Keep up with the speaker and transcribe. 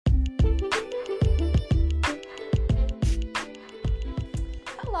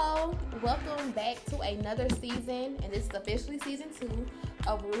Hello, welcome back to another season, and this is officially season 2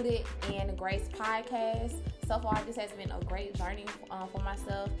 of Rooted in Grace podcast. So far, this has been a great journey for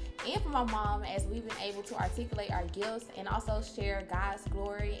myself and for my mom as we've been able to articulate our gifts and also share God's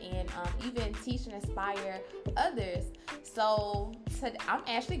glory and even teach and inspire others. So I'm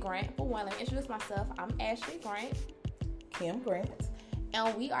Ashley Grant. For one, let me introduce myself. I'm Ashley Grant. Kim Grant.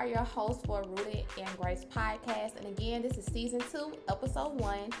 And we are your hosts for Rooted in Grace podcast. And again, this is season 2, episode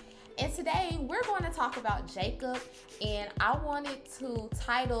 1. And today we're going to talk about Jacob. And I wanted to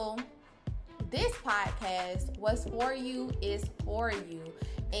title this podcast, What's For You is For You.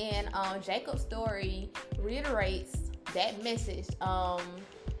 And Jacob's story reiterates that message.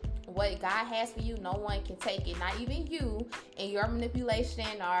 What God has for you, no one can take it. Not even you and your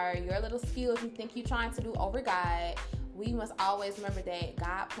manipulation or your little skills you think you're trying to do over God. We must always remember that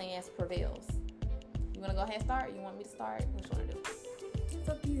God plans prevails. You want to go ahead and start? You want me to start? What you want to do? It's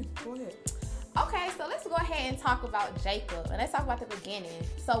up to you. Go ahead. Okay, so let's go ahead and talk about Jacob. And let's talk about the beginning.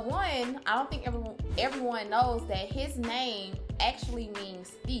 So one, I don't think everyone knows that his name actually means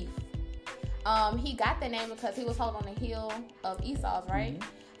thief. He got that name because he was holding on the heel of Esau's, right?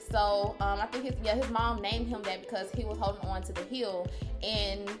 Mm-hmm. So I think his mom named him that because he was holding on to the heel.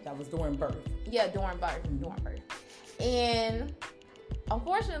 And that was during birth. Yeah, during birth. Mm-hmm. During birth. And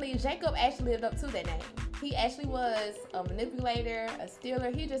unfortunately, Jacob actually lived up to that name. He actually was a manipulator, a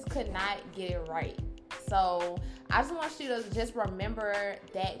stealer. He just could not get it right. So I just want you to just remember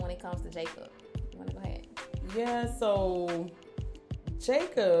that when it comes to Jacob. You want to go ahead? Yeah, so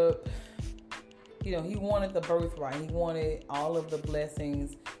Jacob, he wanted the birthright. He wanted all of the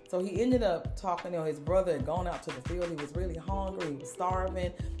blessings. So he ended up talking, his brother had gone out to the field. He was really hungry. He was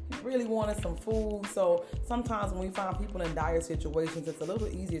starving. He really wanted some food. So sometimes when we find people in dire situations, it's a little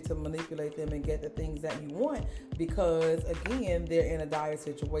easier to manipulate them and get the things that you want because, again, they're in a dire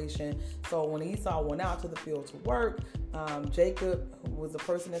situation. So when Esau went out to the field to work, Jacob was the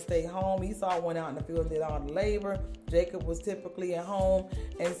person that stayed home. Esau went out in the field and did all the labor. Jacob was typically at home.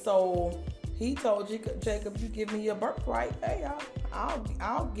 And so he told Jacob, you give me your birthright. Hey,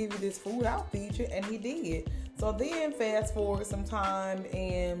 I'll give you this food. I'll feed you. And he did. So then fast forward some time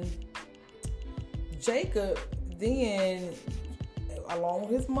and Jacob then, along with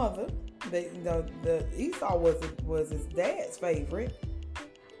his mother, the Esau was his dad's favorite.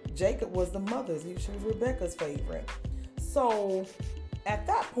 Jacob was the mother's. She was Rebecca's favorite. So at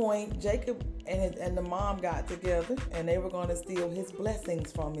that point, Jacob and the mom got together and they were going to steal his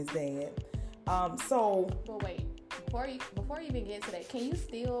blessings from his dad. But wait, before you even get into that, can you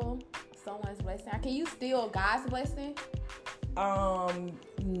steal someone's blessing? Can you steal God's blessing?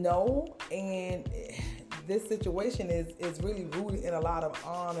 No. And this situation is really rooted in a lot of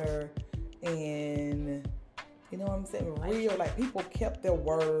honor and, you know what I'm saying? Real, like people kept their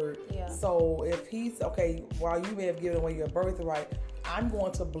word. Yeah. So if he's, okay, while you may have given away your birthright, I'm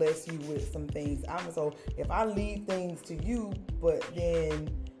going to bless you with some things. So if I leave things to you, but then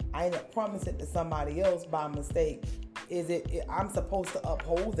I end up promising to somebody else by mistake, I'm supposed to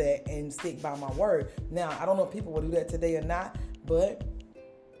uphold that and stick by my word. Now, I don't know if people will do that today or not, but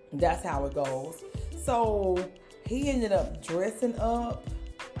that's how it goes. So he ended up dressing up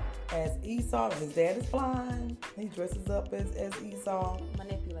as Esau. His dad is blind. He dresses up as Esau.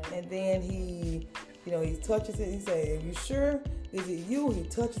 Manipulated. And then he touches it. He said, "Are you sure? Is it you?" He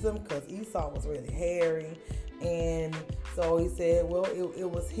touches him because Esau was really hairy. And so he said, well, it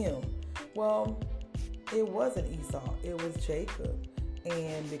was him. Well, it wasn't Esau. It was Jacob.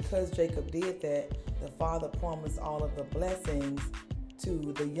 And because Jacob did that, the father promised all of the blessings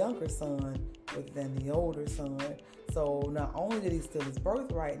to the younger son rather than the older son. So not only did he steal his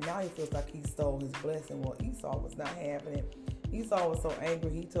birthright, now he feels like he stole his blessing. Well, Esau was not having it. Esau was so angry,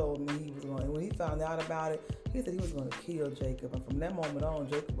 he told me he was going, and when he found out about it, he said he was going to kill Jacob. And from that moment on,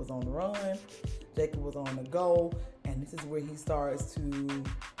 Jacob was on the run. Jacob was on the go. And this is where he starts to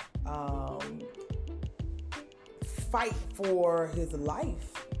fight for his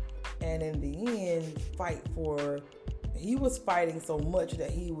life. And in the end, he was fighting so much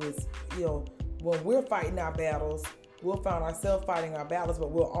that he was, when we're fighting our battles, we'll find ourselves fighting our battles,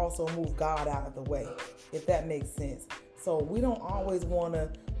 but we'll also move God out of the way, if that makes sense. So we don't always want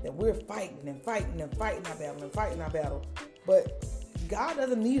that we're fighting and fighting and fighting our battle. But God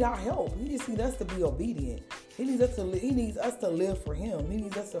doesn't need our help. He just needs us to be obedient. He needs us to live for Him. He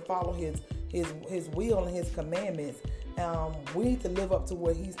needs us to follow His will and His commandments. We need to live up to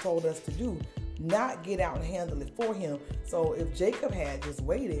what He's told us to do, not get out and handle it for Him. So if Jacob had just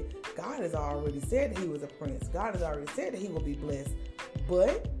waited, God has already said that he was a prince. God has already said that he will be blessed.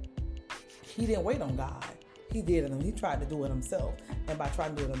 But he didn't wait on God. he did it. He tried to do it himself, and by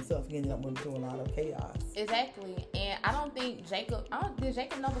trying to do it himself, he ended up into a lot of chaos. Exactly, and I don't think did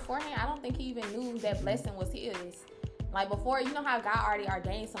Jacob know beforehand? I don't think he even knew that blessing was his. Like before, you know how God already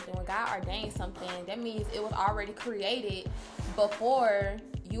ordained something. When God ordained something, that means it was already created before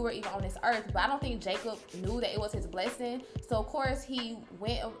you were even on this earth. But I don't think Jacob knew that it was his blessing. So of course he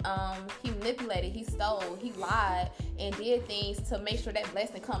went, he manipulated, he stole, he lied, and did things to make sure that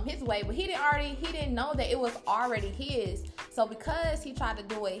blessing come his way. But he didn't know that it was already his. So because he tried to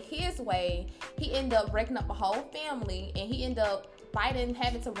do it his way, he ended up breaking up a whole family, and he ended up fighting,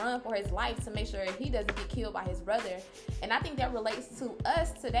 having to run for his life to make sure he doesn't get killed by his brother. And I think that relates to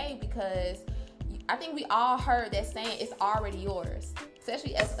us today, because I think we all heard that saying, it's already yours.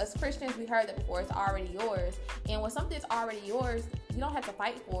 Especially as Christians, we heard that before, it's already yours. And when something's already yours, you don't have to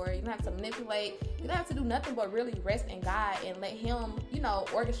fight for it. You don't have to manipulate. You don't have to do nothing but really rest in God and let him,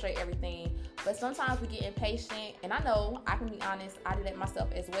 orchestrate everything. But sometimes we get impatient, and I know, I can be honest, I do that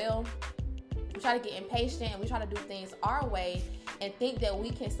myself as well. We try to get impatient, and we try to do things our way and think that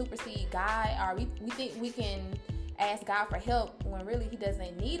we can supersede God, or we think we can ask God for help when really he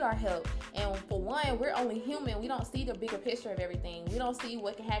doesn't need our help. And for one, we're only human. We don't see the bigger picture of everything. We don't see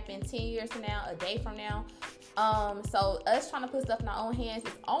what can happen 10 years from now, a day from now. So us trying to put stuff in our own hands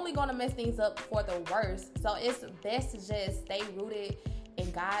is only going to mess things up for the worst. So it's best to just stay rooted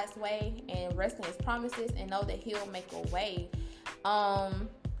in God's way and rest in his promises and know that he'll make a way. I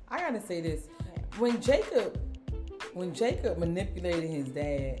gotta say this. When Jacob manipulated his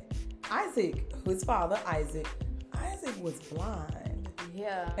dad, his father Isaac was blind.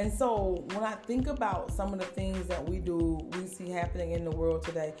 Yeah. And so when I think about some of the things that we see happening in the world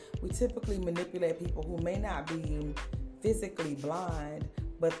today, we typically manipulate people who may not be physically blind,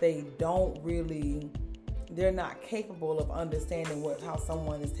 but they're not capable of understanding how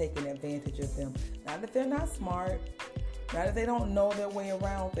someone is taking advantage of them. Not that they're not smart, not that they don't know their way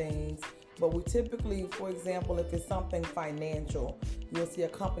around things, but we typically, for example, if it's something financial, you'll see a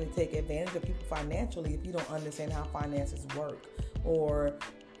company take advantage of people financially if you don't understand how finances work. Or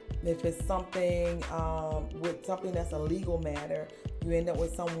if it's something with something that's a legal matter, you end up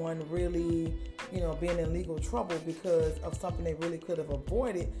with someone really, being in legal trouble because of something they really could have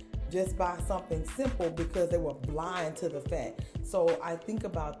avoided just by something simple because they were blind to the fact. So I think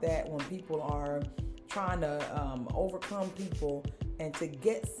about that when people are trying to overcome people and to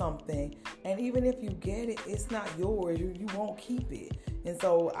get something, and even if you get it, it's not yours. You won't keep it. And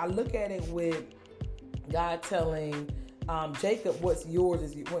so I look at it with God telling Jacob what's yours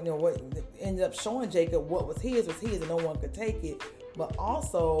is what ended up showing Jacob what was his, and no one could take it, but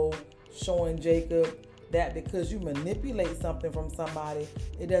also showing Jacob that because you manipulate something from somebody,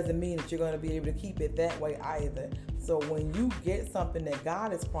 it doesn't mean that you're going to be able to keep it that way either. So when you get something that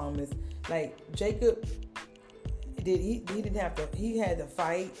God has promised, like Jacob he had to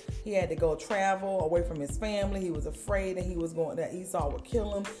fight. He had to go travel away from his family. He was afraid that that Esau would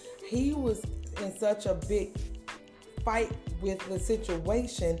kill him. He was in such a big fight with the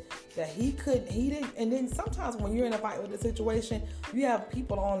situation that he didn't. And then sometimes when you're in a fight with the situation, you have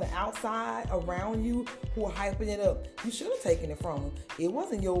people on the outside around you who are hyping it up. You should have taken it from him. It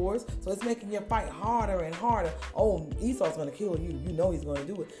wasn't yours, so it's making your fight harder and harder. Oh, Esau's going to kill you. You know he's going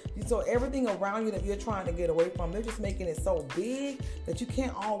to do it. So everything around you that you're trying to get away from, they're just making it so big that you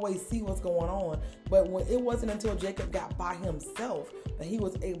can't always see what's going on. But it wasn't until Jacob got by himself that he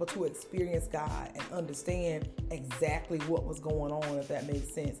was able to experience God and understand exactly what was going on, if that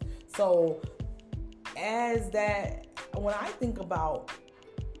makes sense. So when I think about,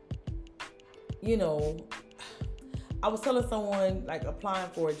 I was telling someone, like, applying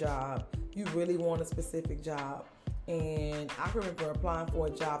for a job, you really want a specific job. And I remember applying for a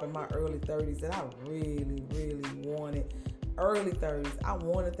job in my early 30s that I really, really wanted. Early 30s, I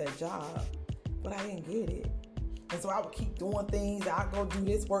wanted that job, but I didn't get it. And so I would keep doing things. I'd go do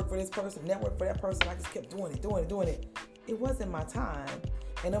this work for this person, that work for that person. I just kept doing it. It wasn't my time.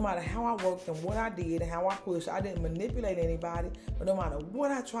 And no matter how I worked and what I did and how I pushed, I didn't manipulate anybody. But no matter what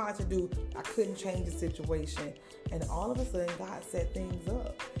I tried to do, I couldn't change the situation. And all of a sudden, God set things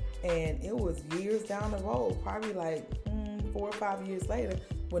up. And it was years down the road, probably like 4 or 5 years later,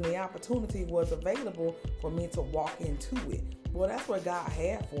 when the opportunity was available for me to walk into it. Well, that's what God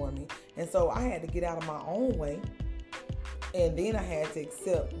had for me. And so I had to get out of my own way. And then I had to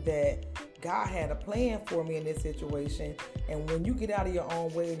accept that God had a plan for me in this situation. And when you get out of your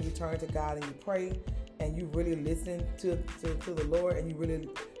own way and you turn to God and you pray and you really listen to the Lord and you really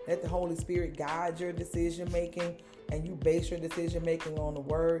let the Holy Spirit guide your decision making, and you base your decision making on the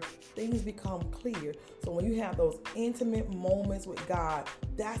word, things become clear. So when you have those intimate moments with God,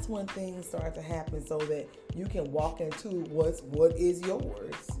 that's when things start to happen so that you can walk into what is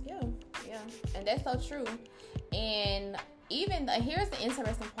yours. Yeah. And that's so true. And even here's the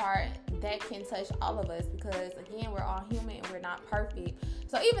interesting part that can touch all of us, because again, we're all human and we're not perfect.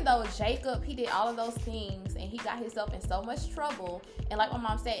 So even though Jacob, he did all of those things and he got himself in so much trouble, and like my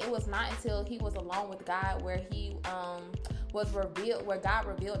mom said, it was not until he was alone with God where he was revealed, where God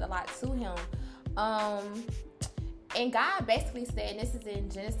revealed a lot to him. And God basically said, and this is in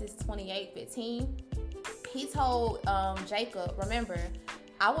Genesis 28:15, he told Jacob, remember,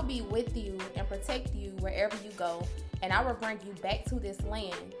 I will be with you and protect you wherever you go, and I will bring you back to this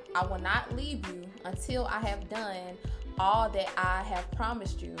land. I will not leave you until I have done all that I have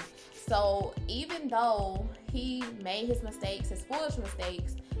promised you. So even though he made his mistakes, his foolish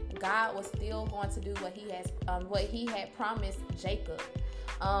mistakes, God was still going to do what he had promised Jacob.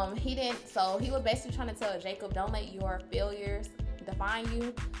 So he was basically trying to tell Jacob, don't let your failures define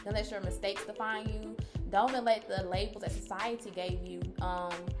you. Don't let your mistakes define you. Don't let the labels that society gave you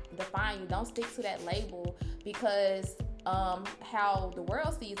define you. Don't stick to that label, because how the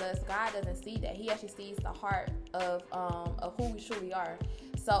world sees us, God doesn't see that. He actually sees the heart of who we truly are.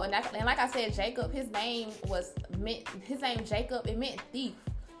 So, and like I said, Jacob, his name Jacob, it meant thief.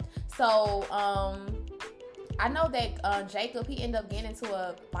 So, I know that Jacob, he ended up getting into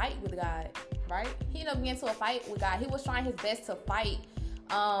a fight with God, right? He ended up getting into a fight with God. He was trying his best to fight,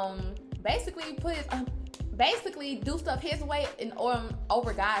 basically do stuff his way or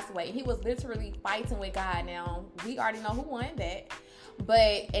over God's way. He was literally fighting with God. Now, we already know who won that.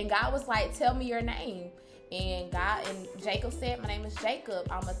 And God was like, tell me your name. And Jacob said, my name is Jacob.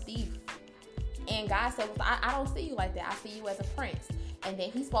 I'm a thief. And God said, well, I don't see you like that. I see you as a prince. And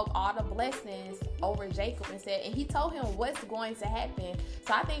then he spoke all the blessings over Jacob and he told him what's going to happen.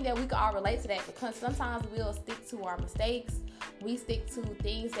 So I think that we can all relate to that, because sometimes we'll stick to our mistakes. We stick to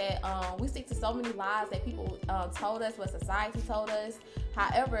things that, we stick to so many lies that people told us, what society told us.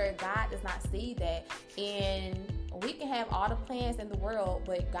 However, God does not see that. And we can have all the plans in the world,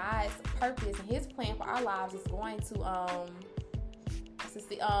 but God's purpose and his plan for our lives is going to,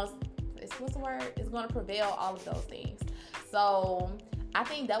 what's the word? It's going to prevail all of those things. So I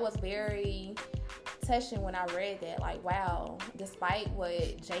think that was very touching when I read that. Like, wow, despite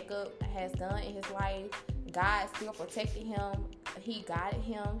what Jacob has done in his life, God still protected him. He guided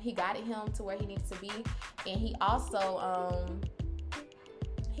him to where he needs to be. And he also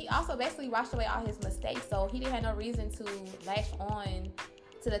basically washed away all his mistakes. So he didn't have no reason to latch on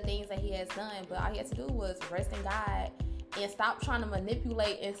to the things that he has done. But all he had to do was rest in God and stop trying to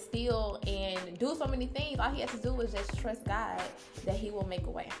manipulate and steal and do so many things. All he had to do was just trust God that he will make a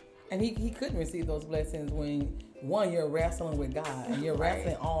way. And he couldn't receive those blessings when, one, you're wrestling with God and you're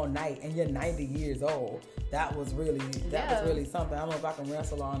wrestling all night and you're 90 years old. That was really something. I don't know if I can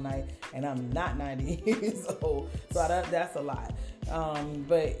wrestle all night and I'm not 90 years old. So that's a lot.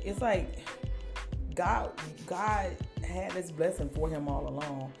 But it's like God had this blessing for him all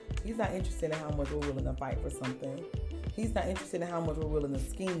along. He's not interested in how much we're willing to fight for something. He's not interested in how much we're willing to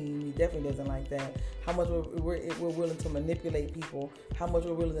scheme. He definitely doesn't like that. How much we're willing to manipulate people. How much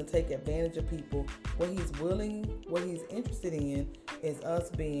we're willing to take advantage of people. What he's interested in is us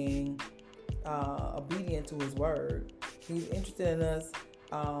being obedient to his word. He's interested in us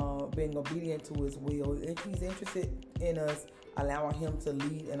being obedient to his will. He's interested in us allowing him to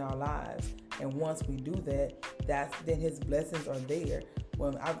lead in our lives. And once we do that, then his blessings are there.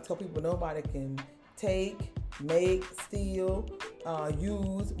 When I tell people, nobody can take, make, steal,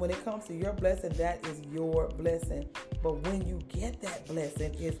 use. When it comes to your blessing, that is your blessing. But when you get that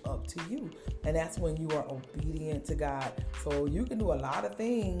blessing, it's up to you. And that's when you are obedient to God. So you can do a lot of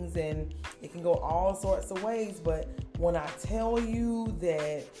things and it can go all sorts of ways. But when I tell you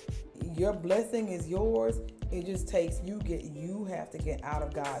that your blessing is yours, it just takes you have to get out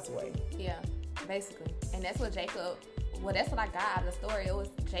of God's way. Yeah, basically. And that's what that's what I got out of the story. It was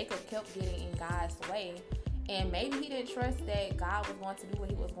Jacob kept getting in God's way. And maybe he didn't trust that God was going to do what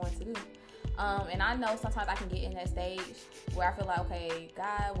he was going to do. And I know sometimes I can get in that stage where I feel like, okay,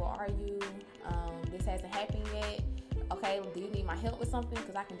 God, where are you? This hasn't happened yet. Okay, do you need my help with something?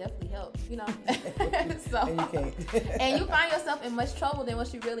 Because I can definitely help, you know. So, and you can't. And you find yourself in much trouble than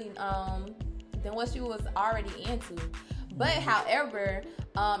what you really, than what you was already into. But however,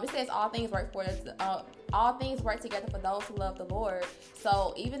 it says all things work together for those who love the Lord.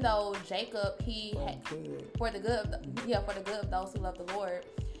 So even though Jacob, for the good of those who love the Lord,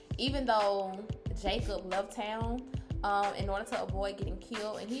 even though Jacob left town, in order to avoid getting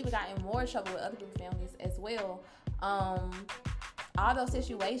killed, and he even got in more trouble with other people's families as well. All those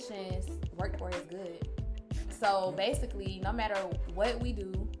situations worked for his good. So basically, no matter what we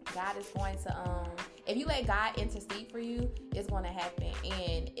do, God is going to, if you let God intercede for you, it's going to happen.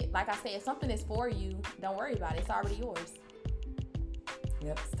 And like I said, if something is for you, don't worry about it. It's already yours.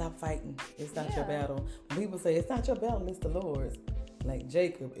 Yep, stop fighting. It's not your battle. When people say, it's not your battle, it's the Lord's. Like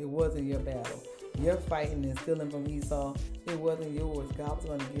Jacob, it wasn't your battle. You're fighting and stealing from Esau. It wasn't yours. God was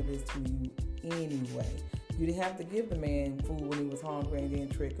going to give this to you anyway. You didn't have to give the man food when he was hungry and then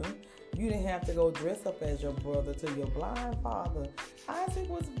trick him. You didn't have to go dress up as your brother to your blind father. Isaac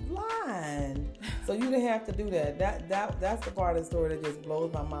was blind. So you didn't have to do that. That's the part of the story that just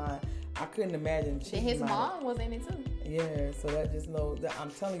blows my mind. I couldn't imagine. His mom was in it too. Yeah, so that just know that I'm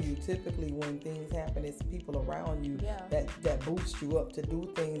telling you, typically when things happen, it's people around you that boost you up to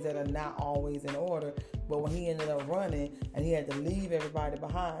do things that are not always in order. But when he ended up running and he had to leave everybody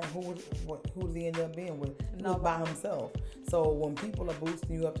behind, who did he end up being with? He was by himself. So when people are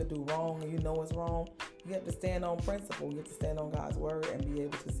boosting you up to do wrong and you know it's wrong, you have to stand on principle. You have to stand on God's word and be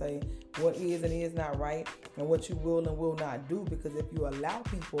able to say what is and is not right and what you will and will not do. Because if you allow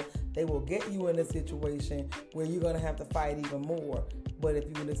people, they will get you in a situation where you're going to have to fight even more. But if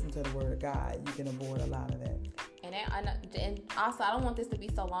you listen to the word of God, you can avoid a lot of that. And also, I don't want this to be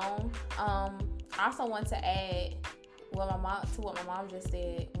so long. I also want to add what my mom just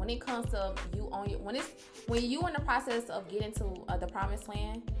said. When it comes to when you in the process of getting to the promised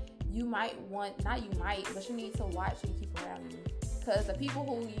land, you need to watch who you keep around you, because the people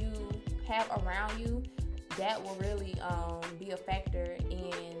who you have around you, that will really be a factor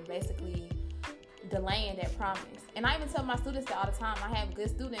in basically delaying that promise. And I even tell my students that all the time. I have good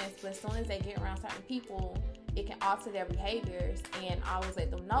students, but as soon as they get around certain people, it can alter their behaviors, and I always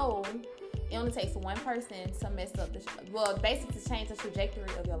let them know it only takes one person to mess up basically to change the trajectory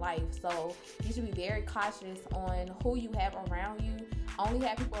of your life. So you should be very cautious on who you have around you. Only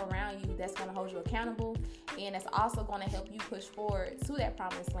have people around you that's going to hold you accountable, and that's also going to help you push forward to that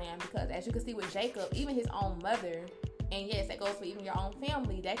promised land. Because as you can see with Jacob, even his own mother, and yes, that goes for even your own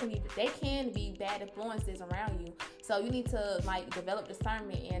family, they can be bad influences around you. So you need to develop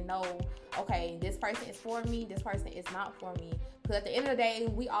discernment and know, okay, this person is for me, this person is not for me. Because at the end of the day,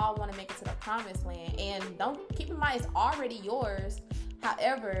 we all want to make it to the promised land. And keep in mind, it's already yours.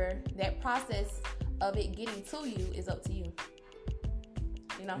 However, that process of it getting to you is up to you.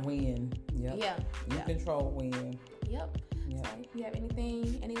 You know? When. Yep. Yeah. You control when. Yep. So, you have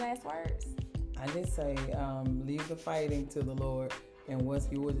any last words? I just say, leave the fighting to the Lord, and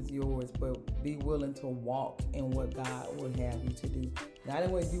what's yours is yours, but be willing to walk in what God will have you to do. Not in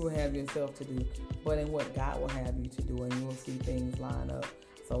what you will have yourself to do, but in what God will have you to do, and you'll see things line up.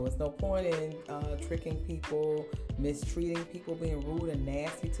 So it's no point in tricking people, mistreating people, being rude and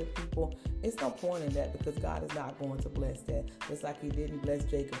nasty to people. It's no point in that, because God is not going to bless that. Just like he didn't bless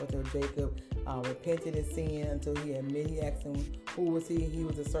Jacob until Jacob repented his sin, until he asked him who was he. He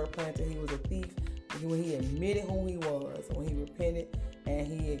was a supplanter. He was a thief. When he admitted who he was, when he repented and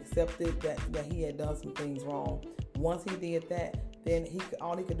he accepted that he had done some things wrong. Once he did that, then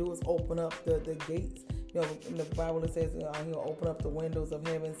all he could do is open up the gates. You know, in the Bible it says he'll open up the windows of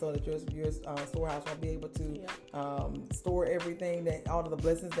heaven so that your storehouse will be able to store everything, all of the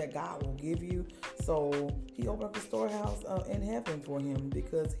blessings that God will give you. So he opened up the storehouse in heaven for him,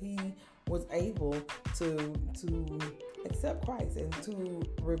 because he was able to accept Christ and to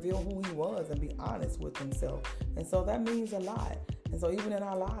reveal who he was and be honest with himself. And so that means a lot. And so even in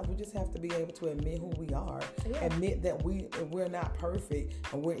our lives, we just have to be able to admit who we are, admit that we're not perfect,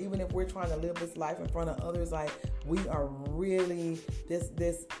 and even if we're trying to live this life in front of others, like we are really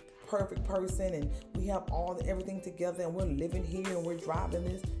this perfect person and we have everything together and we're living here and we're driving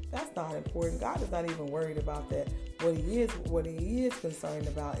this. That's not important. God is not even worried about that. What he is concerned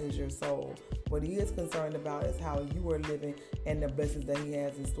about is your soul. What he is concerned about is how you are living and the blessings that he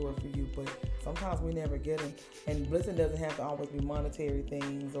has in store for you. But sometimes we never get them. And blessing doesn't have to always be monetary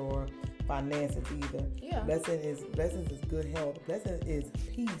things or finances either. Yeah. Blessings is good health. Blessing is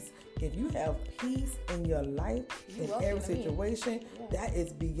peace. If you have peace in your life, in every situation, that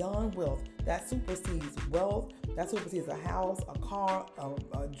is beyond wealth. That supersedes wealth. That supersedes a house, a car,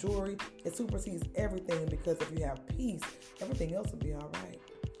 a jewelry. It supersedes everything, because if you have peace, everything else will be all right.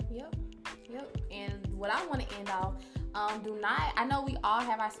 Yep. And what I want to end off, I know we all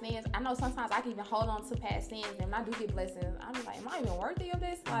have our sins. I know sometimes I can even hold on to past sins, and when I do get blessings, I'm like, am I even worthy of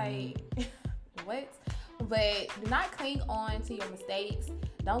this? Like, what? But do not cling on to your mistakes.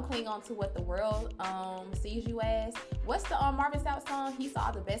 Don't cling on to what the world sees you as. What's the Marvin Sapp song? He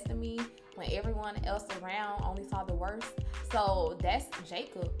saw the best in me when everyone else around only saw the worst. So that's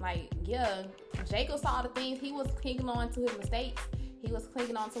Jacob. Like, yeah, Jacob saw the things. He was clinging on to his mistakes. He was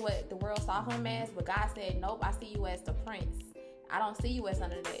clinging on to what the world saw him as. But God said, nope, I see you as the prince. I don't see you as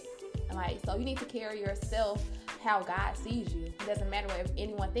none of that. And like, so you need to carry yourself how God sees you. It doesn't matter what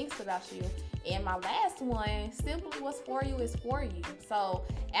anyone thinks about you. And my last one, simply what's for you is for you. So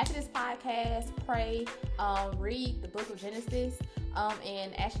after this podcast, pray, read the book of Genesis,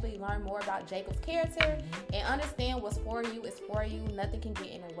 and actually learn more about Jacob's character and understand what's for you is for you. Nothing can get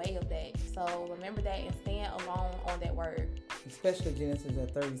in the way of that. So remember that and stand alone on that word. Especially Genesis,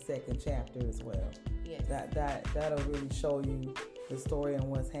 that 32nd chapter as well. Yes. That'll really show you the story and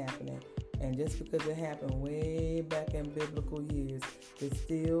what's happening. And just because it happened way back in biblical years, it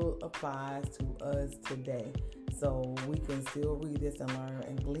still applies to us today. So we can still read this and learn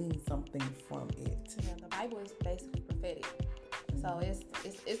and glean something from it. Yeah, the Bible is basically prophetic. So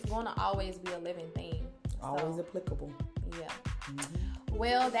it's going to always be a living thing. Always applicable. Yeah.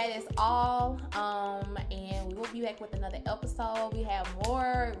 Well, that is all. And we will be back with another episode. We have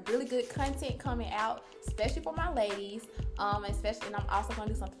more really good content coming out, especially for my ladies. And I'm also going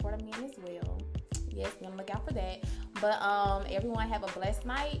to do something for the men as well. Yes, be on the lookout for that. But everyone have a blessed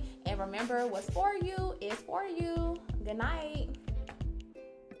night. And remember, what's for you is for you. Good night.